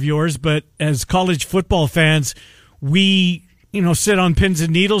competitor of yours, but as college football fans, we, sit on pins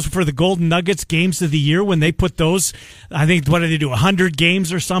and needles for the Golden Nuggets games of the year when they put those, I think, what do they do, 100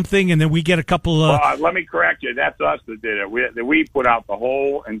 games or something, and then we get a couple of... Well, let me correct you. That's us that did it. We put out the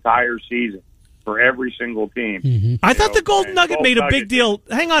whole entire season for every single team. Mm-hmm. I thought the Golden Nugget made a big deal.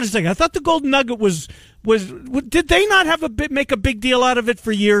 Hang on a second. I thought the Golden Nugget was did they not have make a big deal out of it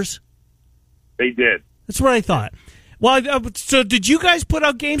for years? They did. That's what I thought. Well, so did you guys put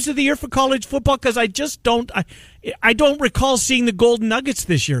out games of the year for college football? Because I just don't. I don't recall seeing the Golden Nuggets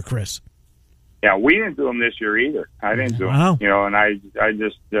this year, Chris. Yeah, we didn't do them this year either. I didn't do them. Wow. And I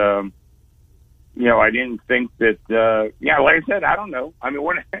just. I didn't think that, like I said, I don't know. I mean,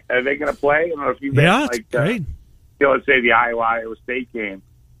 when are they going to play? I don't know if you've been, great. Let's say the Iowa State game.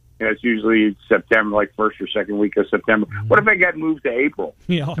 It's usually September, like first or second week of September. What if they got moved to April?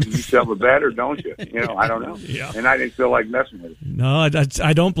 Yeah. You still have a bet or don't you? I don't know. Yeah. And I didn't feel like messing with it. No,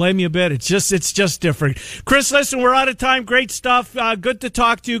 I don't blame you a bit. It's just different. Chris, listen, we're out of time. Great stuff. Good to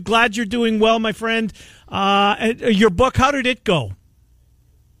talk to you. Glad you're doing well, my friend. Your book, how did it go?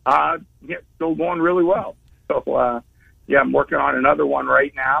 Still going really well. So, I'm working on another one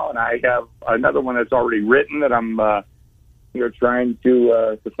right now, and I have another one that's already written that I'm, trying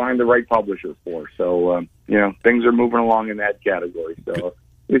to find the right publisher for. So, things are moving along in that category. So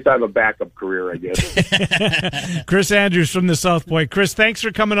at least I have a backup career, I guess. Chris Andrews from the South Point. Chris, thanks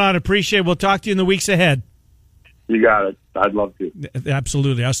for coming on. Appreciate it. We'll talk to you in the weeks ahead. You got it. I'd love to.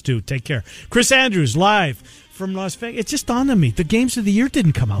 Absolutely. Us too. Take care. Chris Andrews, live from Las Vegas. It just dawned on me. The games of the year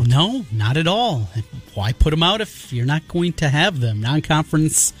didn't come out. No, not at all. Why put them out if you're not going to have them?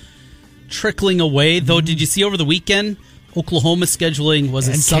 Non-conference trickling away. Though, did you see over the weekend, Oklahoma scheduling, was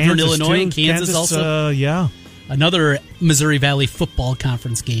it Southern Illinois and Kansas also? Yeah. Another Missouri Valley Football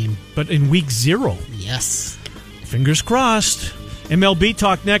Conference game. But in week 0. Yes. Fingers crossed. MLB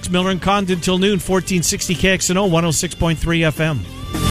talk next. Miller and Condon till noon, 1460 KXNO, 106.3 FM.